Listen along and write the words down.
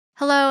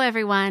Hello,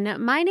 everyone.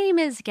 My name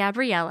is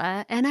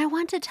Gabriella, and I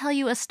want to tell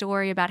you a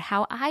story about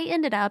how I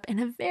ended up in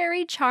a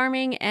very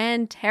charming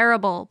and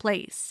terrible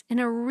place in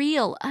a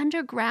real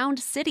underground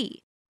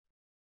city.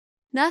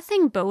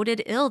 Nothing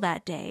boded ill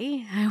that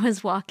day. I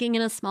was walking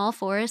in a small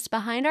forest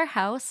behind our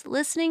house,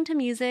 listening to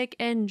music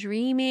and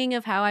dreaming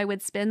of how I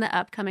would spend the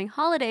upcoming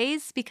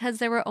holidays because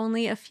there were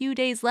only a few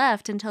days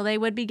left until they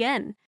would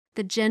begin.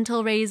 The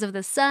gentle rays of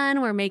the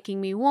sun were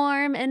making me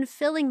warm and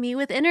filling me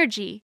with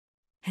energy.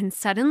 And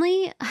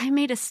suddenly, I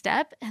made a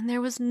step and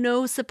there was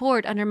no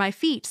support under my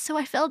feet, so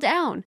I fell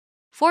down.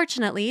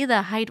 Fortunately,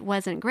 the height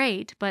wasn't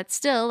great, but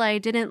still I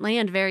didn't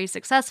land very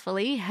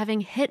successfully,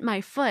 having hit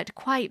my foot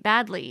quite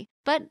badly.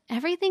 But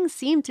everything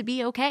seemed to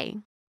be okay.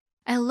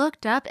 I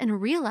looked up and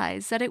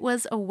realized that it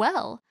was a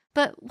well,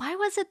 but why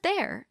was it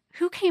there?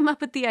 Who came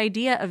up with the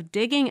idea of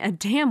digging a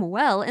damn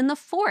well in the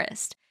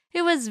forest?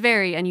 It was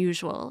very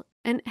unusual.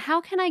 And how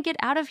can I get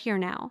out of here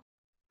now?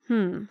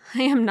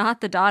 I am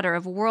not the daughter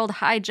of world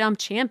high jump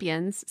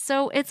champions,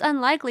 so it's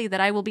unlikely that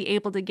I will be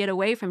able to get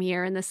away from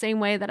here in the same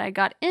way that I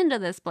got into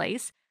this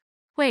place.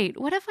 Wait,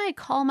 what if I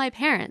call my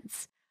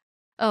parents?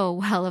 Oh,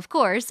 well, of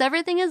course,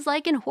 everything is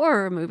like in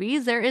horror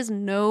movies. There is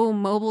no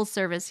mobile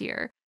service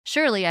here.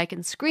 Surely I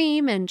can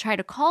scream and try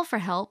to call for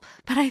help,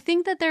 but I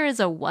think that there is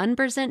a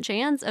 1%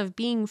 chance of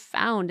being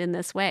found in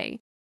this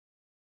way.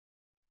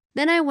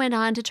 Then I went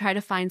on to try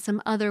to find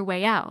some other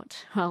way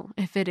out, well,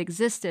 if it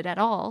existed at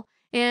all.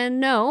 And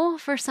no,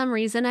 for some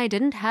reason I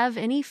didn't have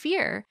any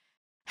fear.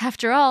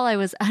 After all, I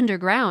was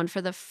underground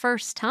for the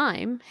first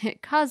time.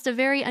 It caused a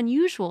very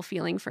unusual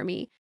feeling for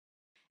me.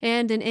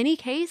 And in any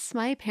case,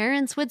 my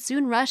parents would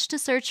soon rush to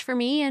search for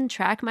me and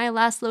track my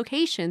last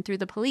location through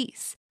the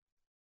police.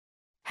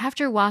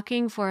 After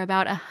walking for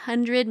about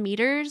 100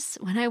 meters,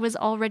 when I was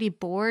already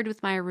bored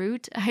with my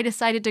route, I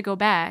decided to go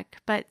back,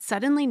 but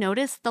suddenly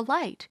noticed the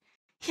light.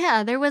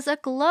 Yeah, there was a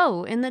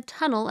glow in the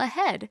tunnel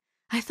ahead.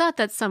 I thought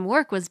that some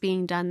work was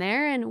being done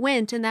there and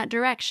went in that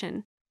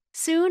direction.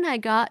 Soon I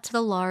got to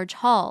the large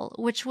hall,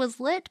 which was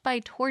lit by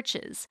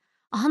torches.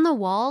 On the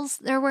walls,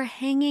 there were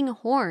hanging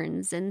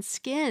horns and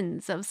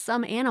skins of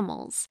some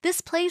animals. This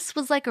place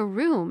was like a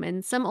room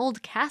in some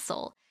old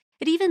castle.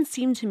 It even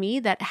seemed to me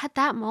that at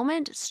that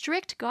moment,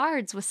 strict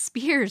guards with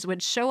spears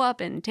would show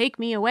up and take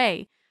me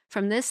away.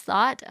 From this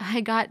thought, I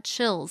got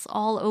chills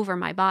all over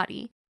my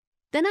body.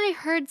 Then I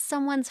heard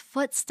someone's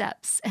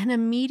footsteps and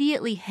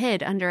immediately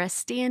hid under a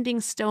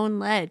standing stone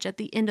ledge at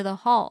the end of the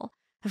hall.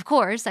 Of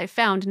course, I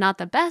found not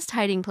the best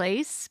hiding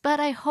place, but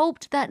I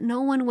hoped that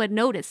no one would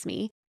notice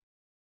me.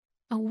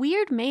 A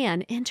weird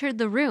man entered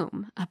the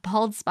room. A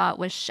bald spot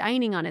was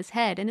shining on his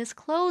head and his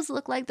clothes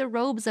looked like the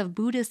robes of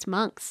Buddhist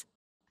monks.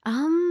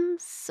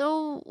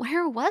 So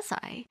where was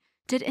I?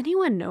 Did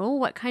anyone know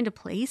what kind of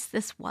place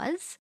this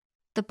was?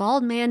 The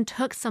bald man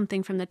took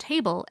something from the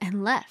table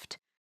and left.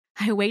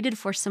 I waited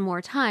for some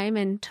more time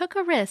and took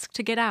a risk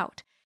to get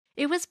out.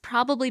 It was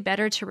probably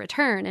better to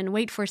return and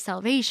wait for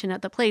salvation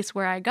at the place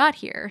where I got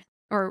here,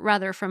 or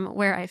rather from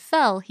where I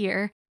fell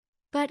here.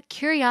 But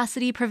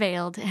curiosity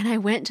prevailed, and I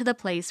went to the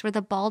place where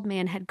the bald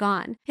man had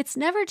gone. It's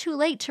never too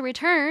late to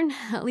return.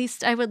 At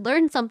least I would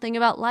learn something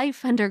about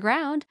life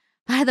underground.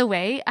 By the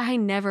way, I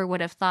never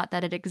would have thought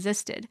that it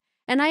existed,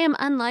 and I am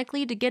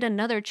unlikely to get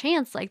another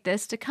chance like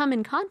this to come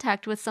in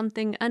contact with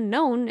something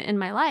unknown in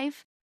my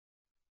life.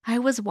 I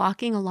was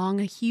walking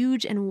along a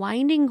huge and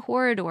winding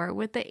corridor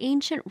with the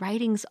ancient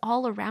writings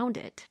all around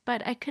it,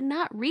 but I could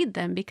not read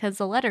them because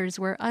the letters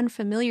were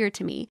unfamiliar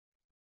to me.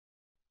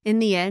 In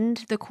the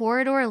end, the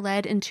corridor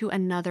led into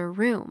another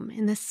room,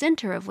 in the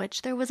center of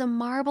which there was a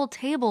marble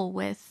table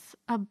with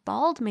a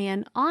bald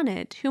man on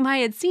it whom I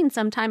had seen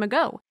some time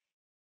ago.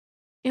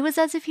 It was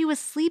as if he was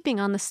sleeping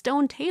on the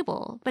stone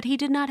table, but he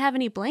did not have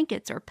any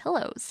blankets or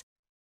pillows.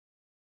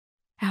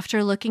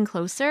 After looking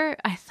closer,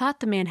 I thought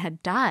the man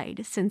had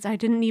died, since I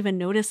didn't even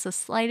notice the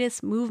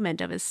slightest movement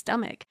of his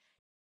stomach.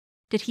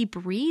 Did he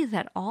breathe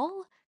at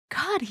all?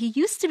 God, he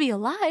used to be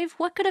alive.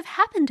 What could have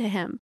happened to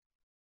him?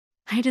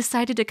 I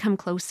decided to come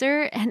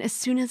closer, and as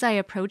soon as I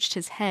approached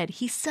his head,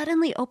 he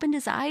suddenly opened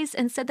his eyes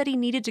and said that he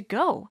needed to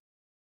go.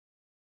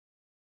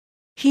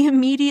 He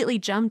immediately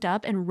jumped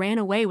up and ran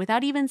away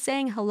without even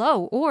saying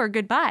hello or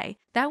goodbye.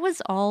 That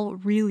was all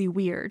really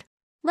weird.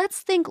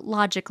 Let's think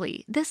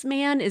logically. This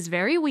man is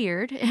very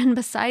weird, and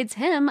besides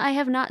him, I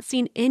have not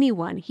seen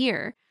anyone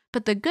here.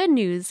 But the good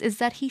news is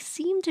that he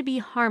seemed to be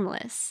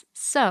harmless.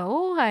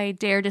 So, I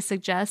dare to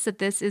suggest that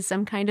this is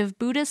some kind of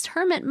Buddhist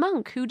hermit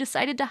monk who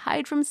decided to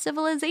hide from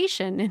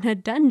civilization in a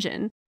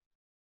dungeon.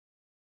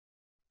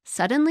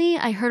 Suddenly,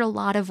 I heard a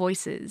lot of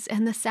voices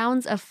and the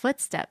sounds of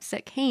footsteps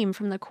that came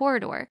from the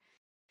corridor.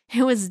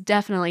 It was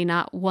definitely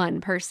not one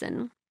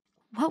person.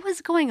 What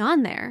was going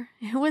on there?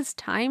 It was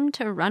time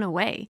to run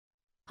away.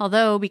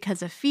 Although,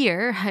 because of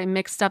fear, I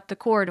mixed up the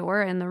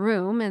corridor and the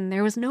room, and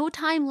there was no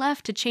time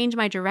left to change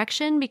my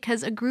direction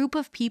because a group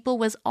of people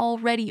was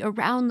already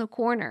around the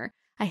corner.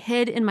 I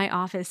hid in my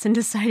office and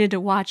decided to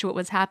watch what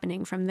was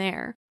happening from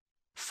there.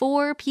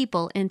 4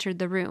 people entered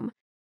the room.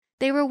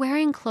 They were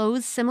wearing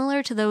clothes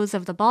similar to those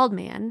of the bald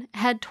man,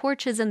 had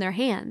torches in their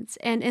hands,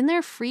 and in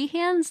their free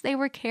hands they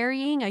were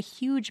carrying a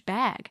huge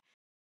bag.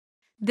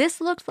 This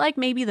looked like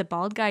maybe the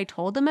bald guy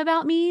told them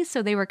about me,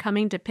 so they were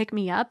coming to pick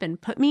me up and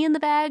put me in the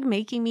bag,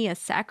 making me a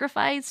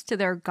sacrifice to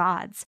their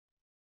gods.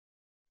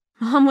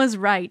 Mom was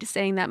right,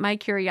 saying that my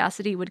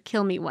curiosity would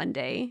kill me one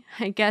day.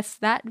 I guess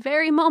that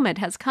very moment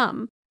has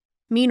come.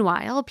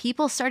 Meanwhile,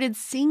 people started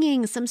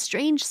singing some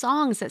strange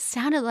songs that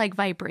sounded like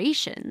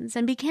vibrations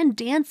and began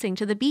dancing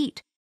to the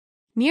beat.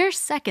 Mere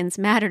seconds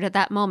mattered at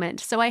that moment,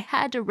 so I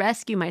had to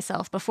rescue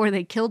myself before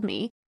they killed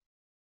me.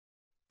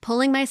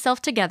 Pulling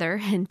myself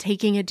together and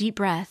taking a deep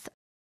breath,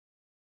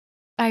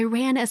 I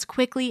ran as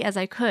quickly as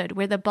I could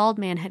where the bald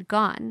man had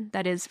gone,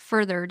 that is,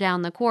 further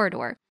down the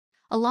corridor.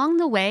 Along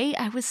the way,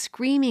 I was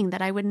screaming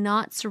that I would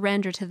not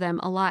surrender to them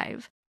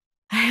alive.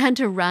 I had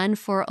to run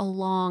for a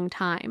long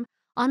time.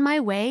 On my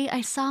way, I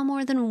saw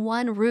more than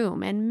one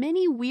room and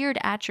many weird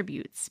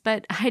attributes,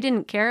 but I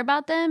didn't care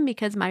about them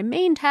because my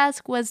main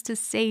task was to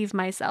save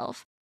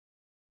myself.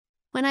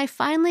 When I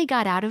finally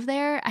got out of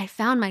there, I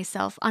found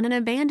myself on an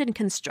abandoned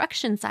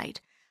construction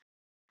site.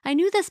 I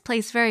knew this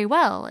place very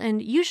well,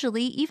 and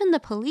usually even the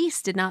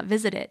police did not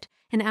visit it.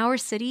 In our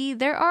city,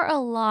 there are a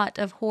lot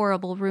of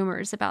horrible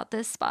rumors about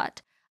this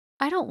spot.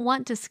 I don't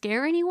want to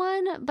scare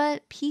anyone,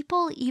 but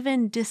people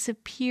even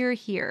disappear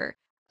here.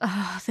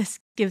 Oh, this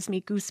gives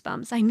me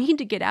goosebumps. I need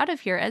to get out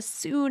of here as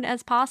soon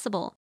as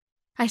possible.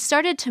 I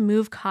started to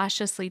move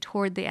cautiously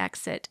toward the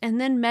exit and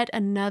then met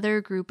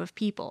another group of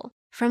people.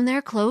 From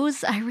their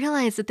clothes, I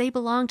realized that they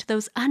belonged to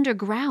those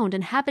underground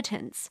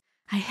inhabitants.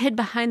 I hid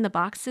behind the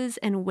boxes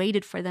and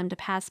waited for them to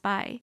pass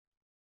by.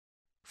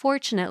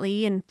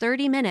 Fortunately, in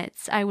 30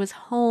 minutes, I was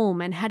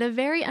home and had a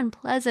very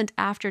unpleasant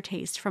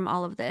aftertaste from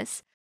all of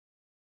this.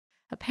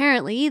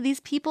 Apparently, these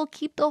people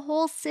keep the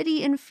whole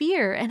city in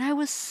fear, and I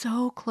was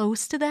so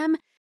close to them.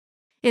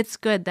 It's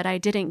good that I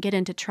didn't get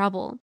into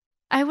trouble.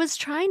 I was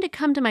trying to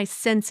come to my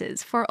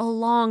senses for a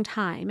long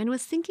time and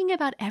was thinking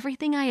about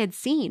everything I had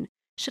seen.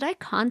 Should I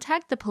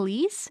contact the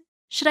police?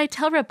 Should I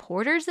tell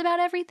reporters about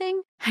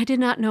everything? I did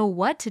not know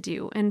what to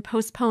do and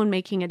postponed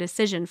making a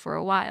decision for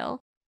a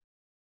while.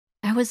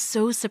 I was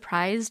so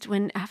surprised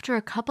when, after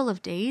a couple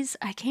of days,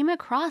 I came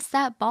across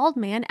that bald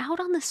man out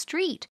on the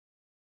street.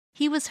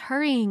 He was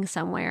hurrying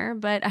somewhere,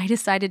 but I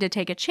decided to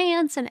take a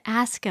chance and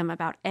ask him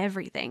about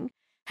everything.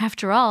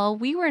 After all,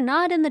 we were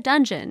not in the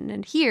dungeon,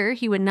 and here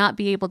he would not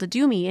be able to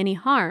do me any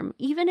harm,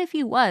 even if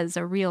he was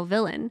a real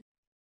villain.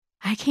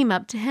 I came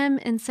up to him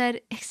and said,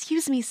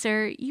 "Excuse me,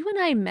 sir, you and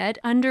I met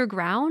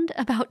underground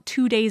about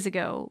 2 days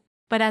ago,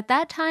 but at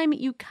that time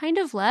you kind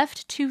of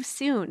left too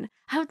soon.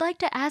 I would like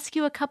to ask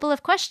you a couple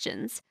of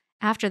questions."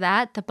 After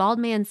that, the bald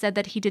man said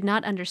that he did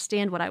not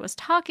understand what I was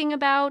talking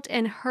about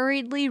and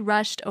hurriedly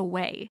rushed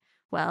away.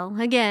 Well,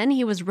 again,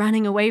 he was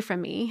running away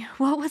from me.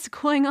 What was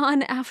going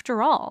on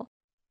after all?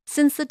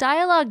 Since the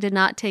dialogue did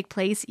not take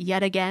place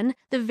yet again,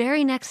 the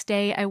very next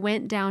day I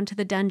went down to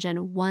the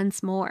dungeon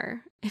once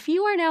more. If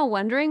you are now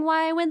wondering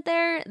why I went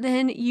there,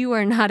 then you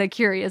are not a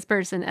curious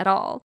person at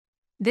all.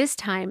 This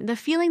time, the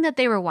feeling that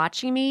they were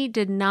watching me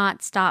did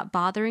not stop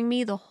bothering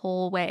me the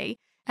whole way.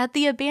 At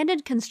the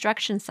abandoned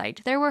construction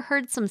site, there were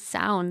heard some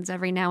sounds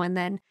every now and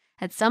then.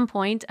 At some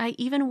point, I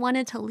even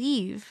wanted to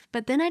leave,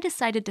 but then I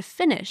decided to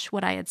finish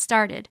what I had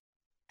started.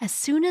 As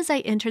soon as I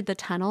entered the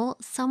tunnel,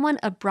 someone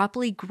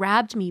abruptly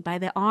grabbed me by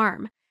the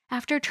arm.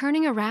 After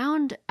turning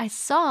around, I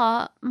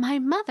saw my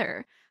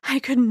mother. I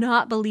could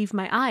not believe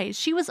my eyes.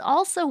 She was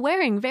also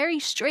wearing very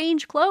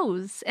strange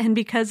clothes, and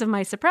because of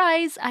my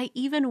surprise, I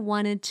even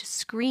wanted to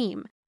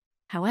scream.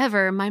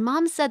 However, my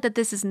mom said that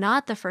this is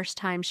not the first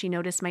time she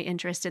noticed my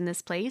interest in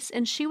this place,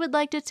 and she would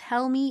like to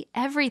tell me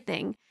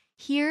everything.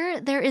 Here,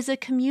 there is a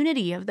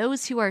community of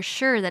those who are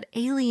sure that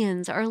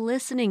aliens are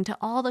listening to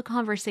all the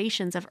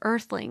conversations of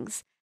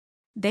Earthlings.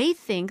 They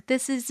think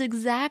this is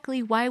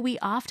exactly why we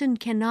often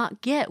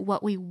cannot get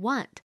what we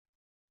want.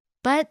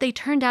 But they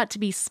turned out to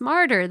be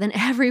smarter than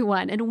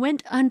everyone and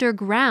went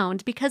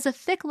underground because a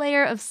thick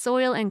layer of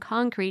soil and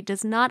concrete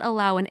does not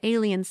allow an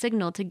alien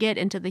signal to get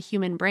into the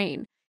human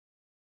brain.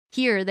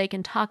 Here, they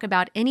can talk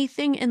about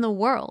anything in the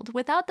world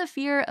without the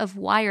fear of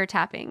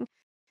wiretapping.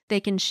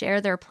 They can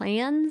share their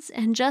plans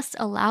and just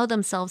allow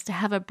themselves to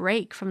have a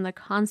break from the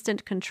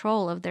constant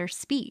control of their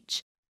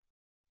speech.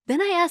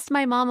 Then I asked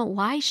my mom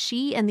why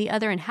she and the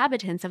other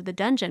inhabitants of the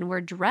dungeon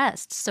were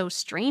dressed so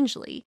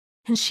strangely,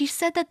 and she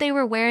said that they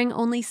were wearing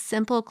only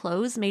simple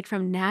clothes made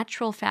from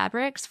natural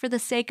fabrics for the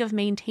sake of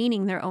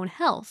maintaining their own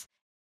health.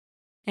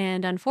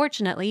 And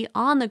unfortunately,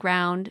 on the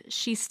ground,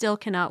 she still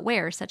cannot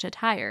wear such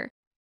attire.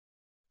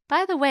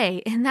 By the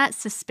way, in that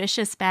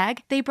suspicious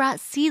bag, they brought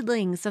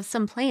seedlings of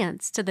some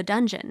plants to the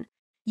dungeon.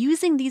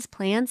 Using these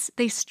plants,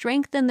 they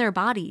strengthen their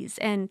bodies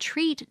and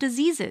treat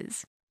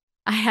diseases.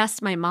 I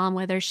asked my mom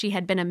whether she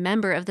had been a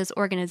member of this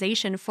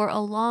organization for a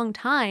long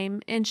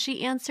time, and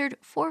she answered,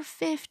 for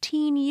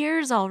 15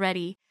 years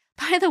already.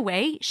 By the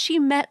way, she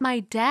met my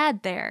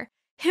dad there.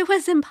 It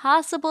was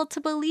impossible to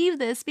believe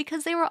this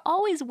because they were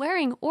always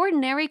wearing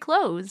ordinary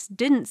clothes,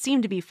 didn't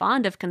seem to be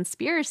fond of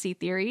conspiracy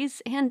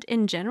theories, and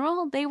in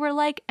general, they were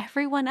like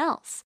everyone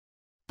else.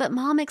 But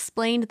Mom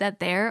explained that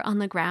there, on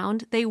the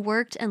ground, they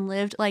worked and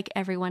lived like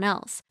everyone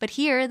else. But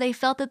here, they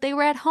felt that they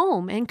were at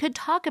home and could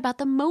talk about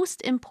the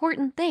most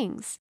important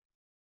things.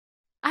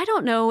 I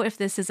don't know if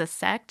this is a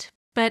sect,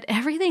 but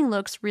everything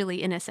looks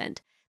really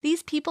innocent.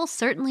 These people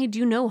certainly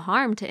do no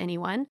harm to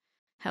anyone.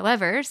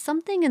 However,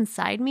 something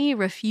inside me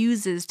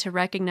refuses to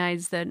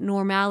recognize the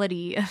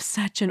normality of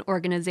such an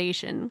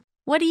organization.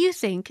 What do you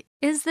think?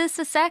 Is this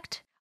a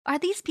sect? Are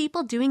these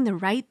people doing the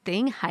right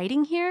thing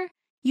hiding here?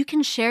 You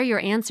can share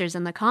your answers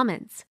in the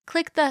comments.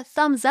 Click the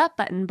thumbs up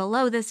button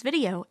below this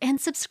video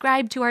and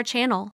subscribe to our channel.